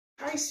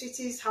Hi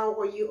sweeties, how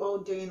are you all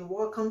doing?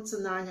 Welcome to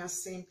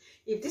Nanyacim.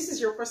 If this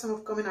is your first time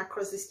of coming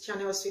across this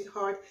channel,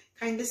 sweetheart,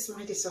 kindly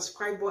smash the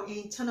subscribe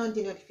button, turn on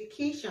the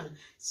notification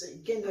so you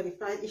get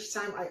notified each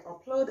time I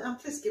upload, and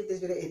please give this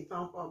video a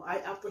thumb up. I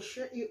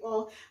appreciate you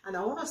all, and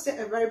I want to say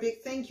a very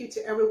big thank you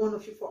to every one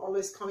of you for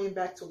always coming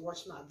back to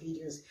watch my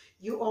videos.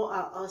 You all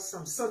are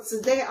awesome. So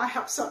today I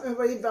have something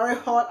very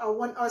hot I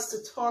want us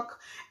to talk,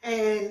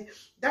 and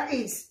that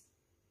is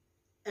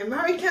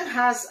American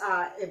has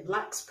a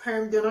black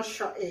sperm donor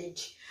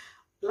shortage.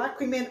 Black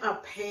women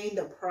are paying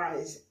the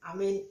price. I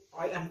mean,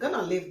 I am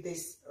gonna leave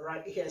this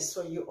right here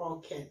so you all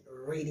can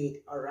read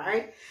it, all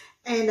right?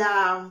 And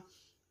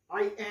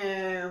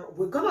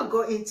we're gonna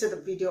go into the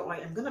video. I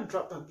am gonna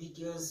drop the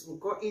videos. We'll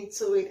go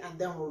into it and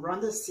then we'll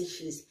run the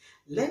stitches.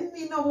 Let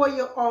me know what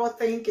you all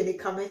think in the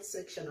comment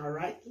section, all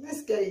right?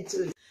 Let's get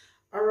into it.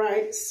 All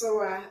right,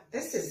 so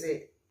this is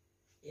it.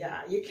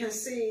 Yeah, you can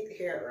see it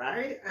here,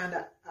 right?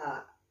 And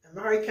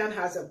American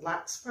has a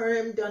black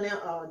sperm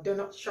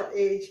donor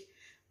shortage.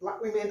 Black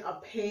women are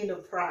paying the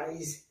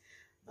price.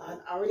 And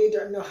I really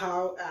don't know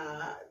how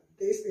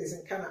this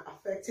isn't kind of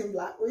affecting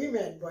black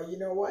women, but you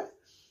know what?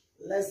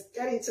 Let's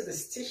get into the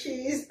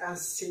stitches and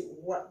see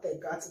what they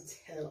got to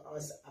tell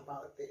us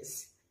about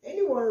this.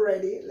 Anyone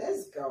ready?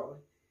 Let's go.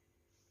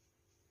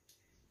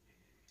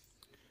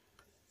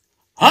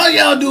 How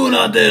y'all doing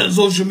out there in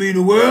social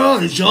media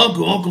world? It's your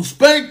Uncle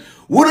Spank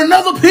with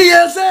another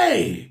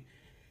PSA.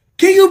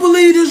 Can you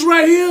believe this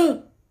right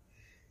here?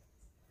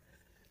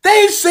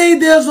 They say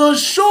there's a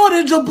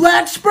shortage of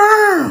black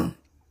sperm.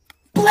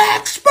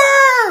 Black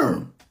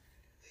sperm.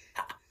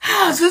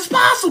 How is this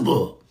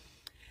possible?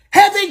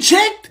 Have they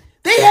checked?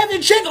 They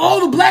haven't checked all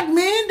the black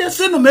men that's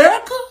in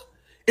America?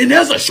 And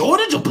there's a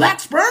shortage of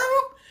black sperm?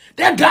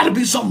 There got to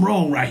be something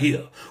wrong right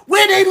here.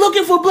 Where they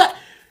looking for black?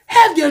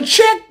 Have you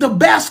checked the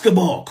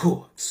basketball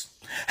courts?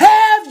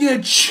 Have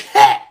you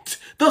checked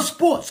the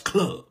sports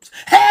clubs?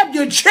 Have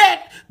you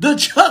checked the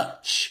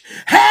church?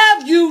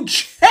 Have you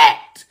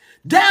checked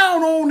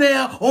down on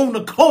there on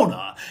the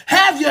corner?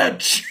 Have you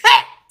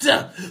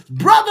checked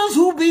brothers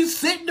who be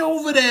sitting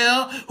over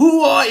there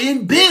who are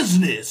in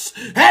business?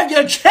 Have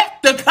you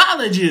checked the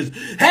colleges?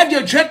 Have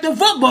you checked the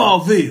football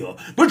field?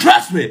 But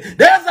trust me,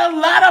 there's a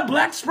lot of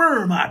black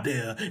sperm out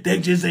there. They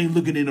just ain't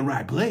looking in the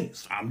right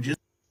place. I'm just...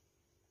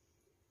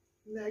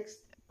 Next.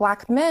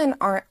 Black men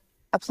aren't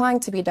applying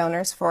to be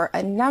donors for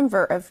a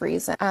number of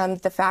reasons.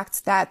 The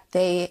fact that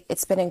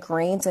it's been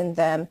ingrained in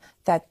them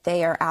that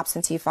they are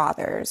absentee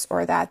fathers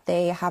or that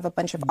they have a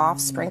bunch of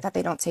offspring that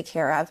they don't take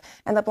care of.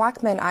 And the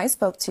black men I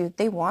spoke to,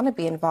 they want to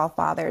be involved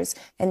fathers,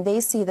 and they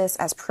see this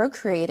as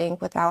procreating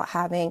without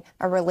having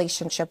a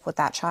relationship with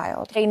that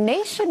child. A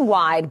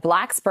nationwide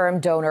black sperm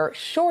donor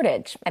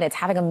shortage, and it's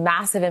having a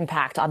massive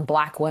impact on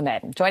black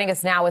women. Joining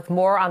us now with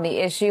more on the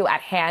issue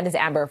at hand is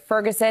Amber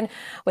Ferguson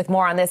with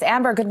more on this.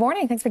 Amber, good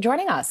morning. Thanks for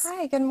joining us.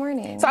 Hi, good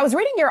morning. So I was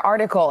reading your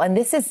article, and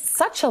this is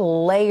such a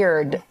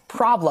layered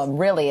problem,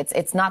 really.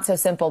 It's not so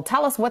simple.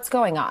 Tell us what's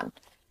going on.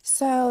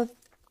 So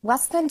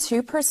less than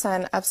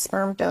 2% of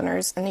sperm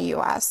donors in the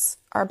U.S.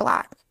 are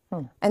black.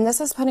 And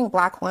this is putting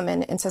black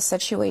women into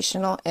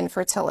situational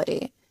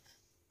infertility.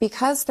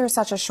 Because there's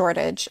such a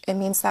shortage, it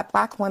means that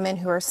black women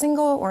who are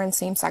single or in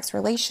same-sex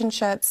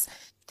relationships,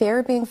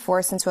 they're being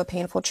forced into a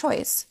painful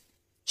choice.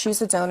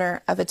 Choose a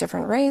donor of a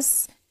different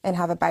race and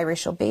have a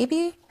biracial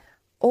baby,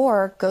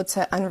 or go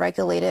to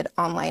unregulated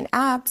online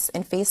apps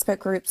and Facebook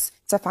groups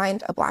to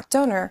find a black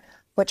donor,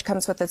 which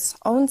comes with its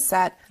own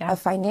set of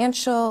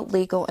financial,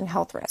 legal, and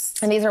health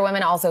risks. And these are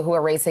women also who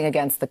are racing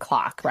against the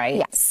clock, right?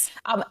 Yes.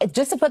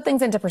 Just to put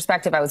things into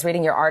perspective, I was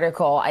reading your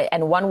article,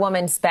 and one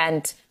woman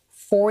spent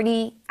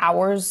 40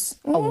 hours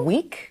a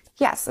week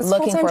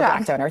looking for a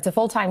black donor. It's a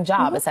full-time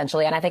job,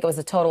 essentially, and I think it was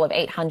a total of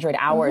 800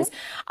 hours.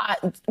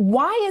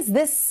 Why is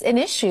this an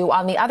issue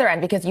on the other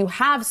end? Because you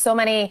have so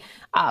many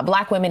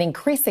black women,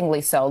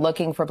 increasingly so,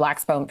 looking for black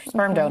sperm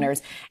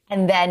donors,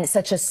 and then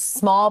such a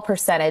small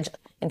percentage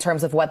in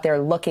terms of what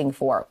they're looking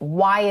for.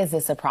 Why is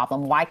this a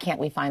problem? Why can't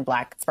we find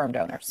black sperm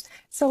donors?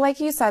 So like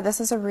you said, this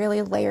is a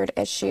really layered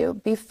issue.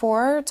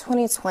 Before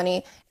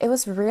 2020, it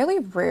was really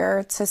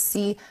rare to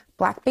see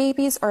black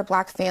babies or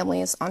black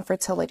families on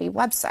fertility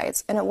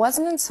websites. And it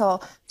wasn't until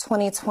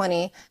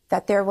 2020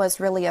 that there was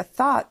really a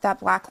thought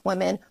that black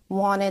women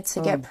wanted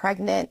to get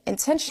pregnant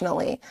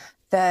intentionally.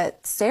 The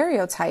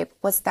stereotype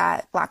was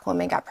that black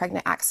women got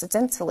pregnant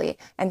accidentally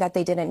and that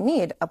they didn't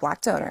need a black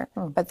donor,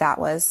 but that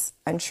was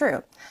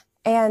untrue.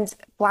 And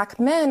black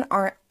men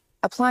aren't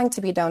applying to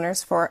be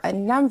donors for a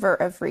number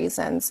of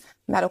reasons: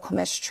 medical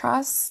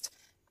mistrust,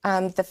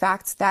 the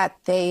fact that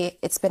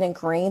it's been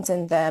ingrained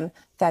in them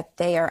that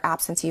they are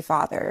absentee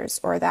fathers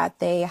or that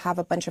they have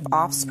a bunch of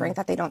offspring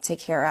that they don't take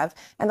care of.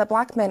 And the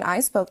black men I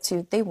spoke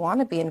to, they want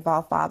to be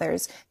involved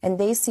fathers, and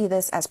they see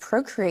this as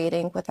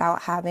procreating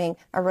without having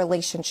a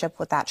relationship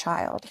with that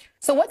child.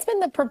 So what's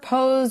been the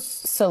proposed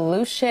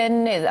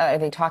solution? Are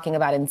they talking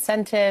about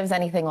incentives,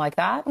 anything like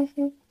that?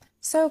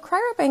 So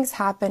cryobanks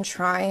have been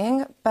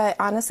trying, but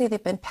honestly,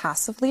 they've been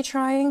passively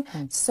trying.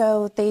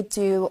 So they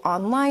do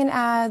online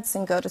ads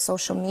and go to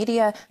social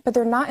media, but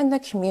they're not in the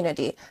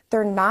community.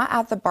 They're not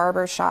at the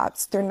barber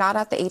shops. They're not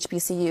at the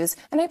HBCUs.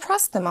 And I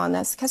pressed them on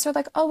this because they're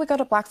like, oh, we go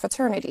to Black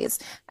fraternities.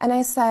 And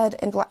I said,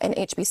 in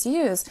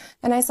HBCUs.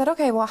 And I said,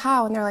 okay, well,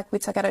 how? And they're like, we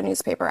took out a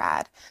newspaper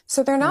ad.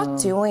 So they're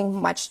not doing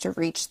much to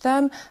reach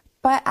them.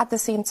 But at the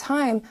same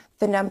time,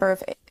 the number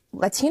of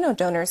Latino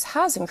donors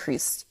has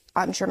increased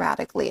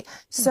dramatically.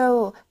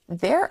 So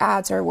their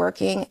ads are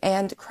working,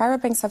 and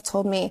cryobanks have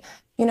told me,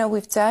 you know,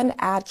 we've done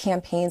ad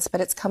campaigns,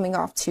 but it's coming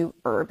off too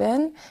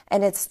urban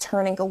and it's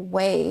turning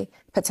away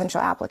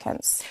potential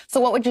applicants. So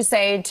what would you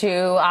say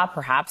to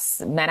perhaps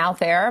men out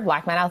there,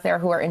 Black men out there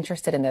who are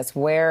interested in this?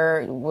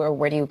 Where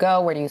do you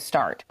go? Where do you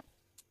start?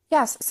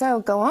 Yes, so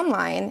go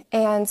online,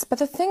 but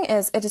the thing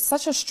is, it is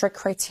such a strict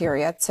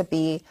criteria to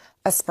be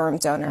a sperm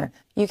donor.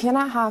 You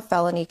cannot have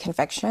felony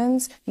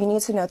convictions. You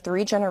need to know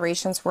 3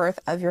 generations worth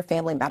of your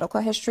family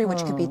medical history,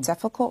 which could be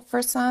difficult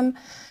for some.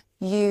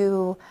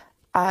 You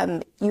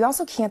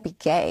also can't be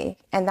gay,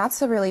 and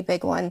that's a really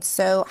big one.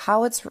 So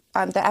how it's, the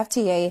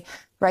FDA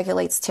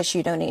regulates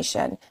tissue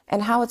donation,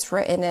 and how it's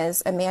written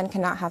is a man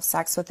cannot have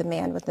sex with a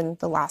man within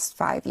the last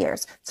 5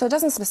 years. So it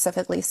doesn't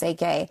specifically say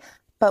gay.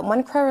 But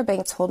one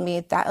cryobank told me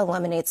that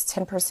eliminates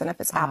 10% of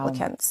its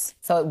applicants.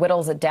 So it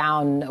whittles it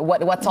down,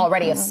 what's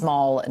already a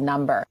small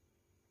number.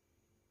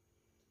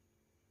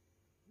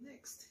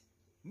 Next.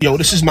 Yo,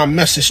 this is my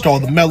message to all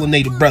the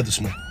melanated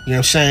brothers, man. You know what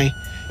I'm saying?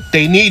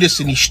 They need us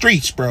in these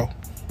streets, bro.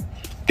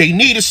 They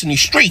need us in these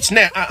streets.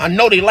 Now, I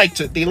know they like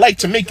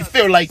to make you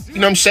feel like, you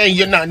know what I'm saying,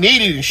 you're not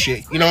needed and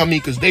shit. You know what I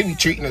mean? Because they be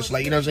treating us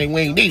like, you know what I'm saying,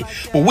 we ain't needed.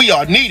 But we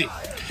are needed.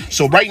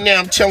 So right now,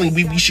 I'm telling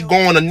you, we should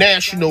go on a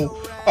national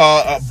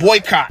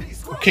boycott.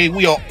 Okay,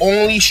 we are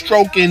only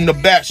stroking the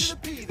best.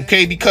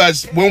 Okay,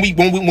 because when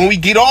we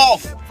get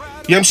off, you know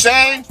what I'm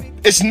saying?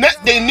 It's not,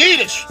 they need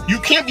us. You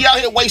can't be out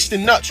here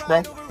wasting nuts, bro.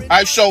 All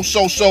right, so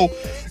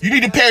you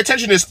need to pay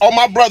attention to this. All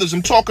my brothers,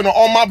 I'm talking to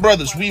all my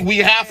brothers. We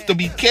have to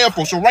be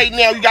careful. So right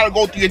now, you gotta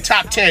go through your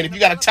top 10. If you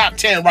got a top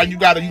 10, right, you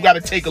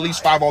gotta take at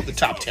least 5 off the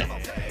top 10.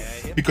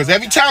 Because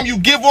every time you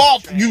give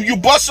off, you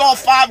bust off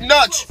 5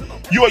 nuts,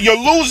 you're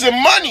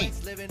losing money.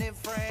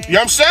 You know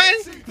what I'm saying?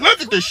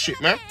 Look at this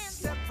shit, man.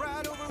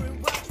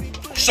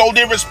 So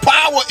there is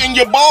power in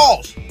your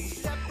balls.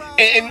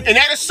 And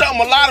that is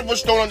something a lot of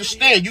us don't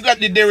understand.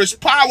 There is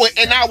power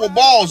in our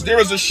balls. There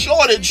is a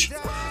shortage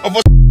of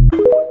a...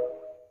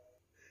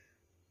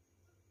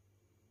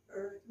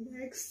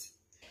 Next.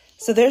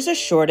 So there's a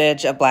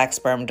shortage of Black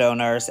sperm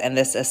donors, and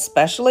this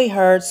especially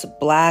hurts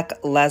Black,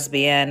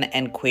 lesbian,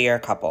 and queer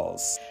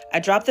couples. I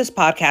dropped this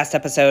podcast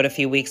episode a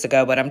few weeks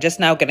ago, but I'm just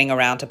now getting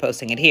around to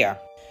posting it here.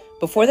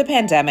 Before the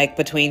pandemic,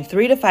 between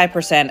 3 to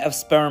 5% of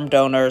sperm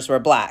donors were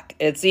Black.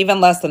 It's even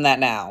less than that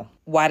now.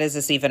 Why does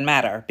this even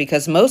matter?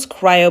 Because most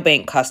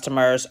cryobank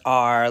customers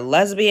are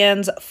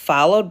lesbians,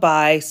 followed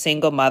by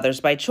single mothers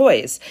by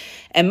choice.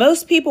 And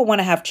most people want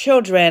to have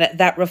children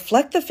that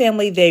reflect the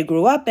family they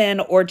grew up in,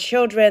 or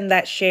children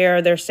that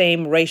share their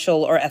same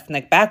racial or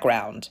ethnic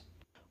background.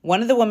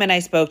 One of the women I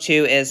spoke to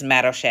is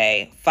Matt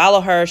O'Shea.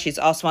 Follow her. She's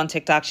also on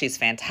TikTok. She's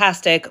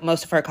fantastic.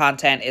 Most of her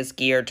content is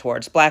geared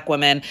towards Black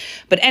women.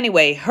 But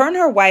anyway, her and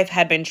her wife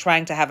had been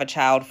trying to have a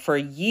child for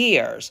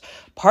years.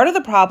 Part of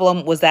the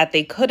problem was that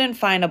they couldn't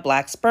find a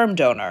Black sperm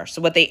donor.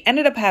 So what they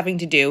ended up having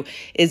to do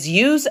is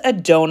use a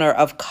donor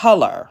of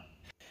color.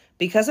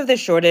 Because of this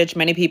shortage,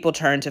 many people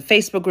turn to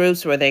Facebook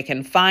groups where they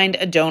can find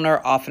a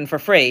donor, often for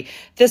free.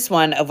 This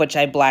one, of which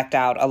I blacked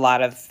out a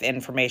lot of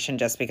information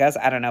just because,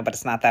 I don't know, but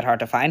it's not that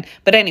hard to find.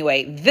 But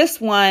anyway, this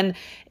one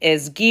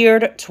is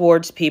geared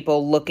towards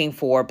people looking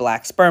for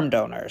Black sperm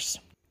donors.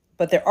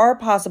 But there are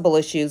possible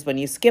issues when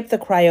you skip the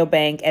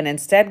cryobank and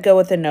instead go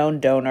with a known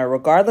donor,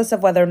 regardless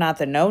of whether or not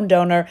the known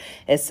donor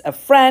is a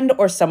friend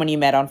or someone you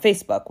met on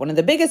Facebook. One of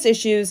the biggest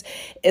issues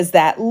is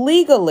that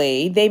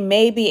legally, they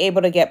may be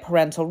able to get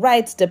parental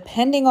rights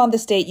depending on the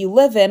state you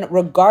live in,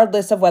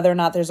 regardless of whether or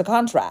not there's a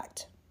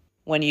contract.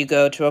 When you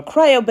go to a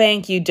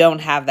cryobank, you don't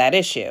have that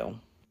issue.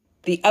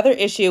 The other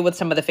issue with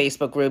some of the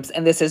Facebook groups,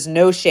 and this is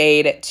no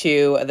shade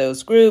to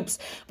those groups,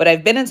 but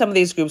I've been in some of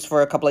these groups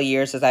for a couple of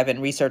years as I've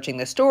been researching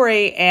this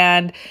story,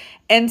 and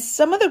in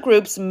some of the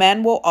groups,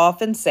 men will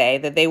often say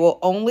that they will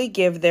only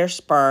give their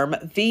sperm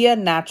via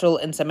natural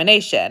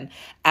insemination,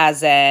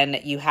 as in,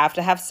 you have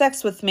to have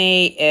sex with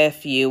me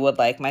if you would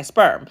like my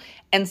sperm.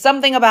 And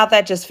something about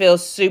that just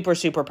feels super,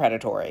 super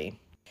predatory.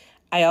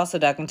 I also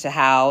dug into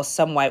how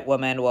some white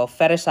women will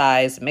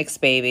fetishize mixed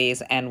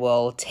babies and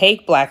will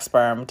take Black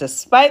sperm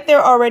despite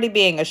there already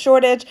being a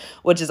shortage,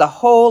 which is a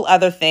whole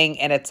other thing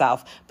in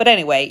itself. But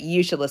anyway,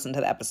 you should listen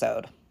to the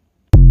episode.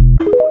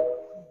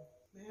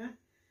 Yeah.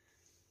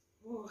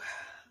 Oh,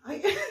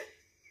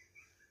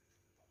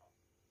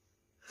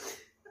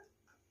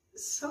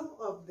 some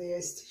of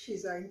their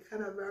stitches are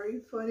kind of very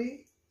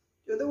funny.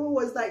 The other one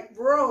was like,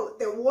 bro,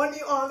 they warn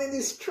you all in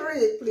the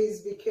street,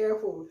 please be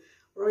careful,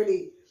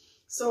 really.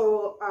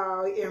 So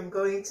I am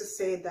going to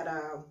say that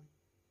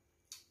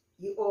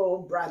you all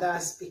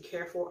brothers, be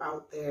careful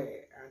out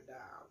there. And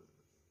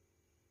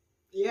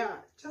yeah,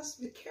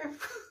 just be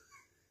careful.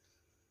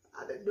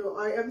 I don't know.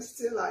 I am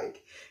still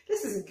like,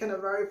 this is kind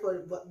of very funny,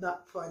 but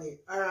not funny.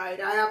 All right.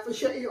 I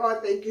appreciate you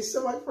all. Thank you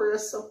so much for your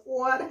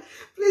support.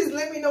 Please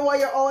let me know what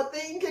you all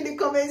think in the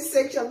comment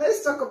section.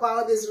 Let's talk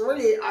about this.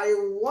 Really, I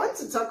want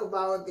to talk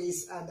about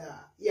this. And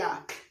yeah,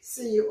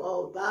 see you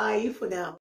all. Bye for now.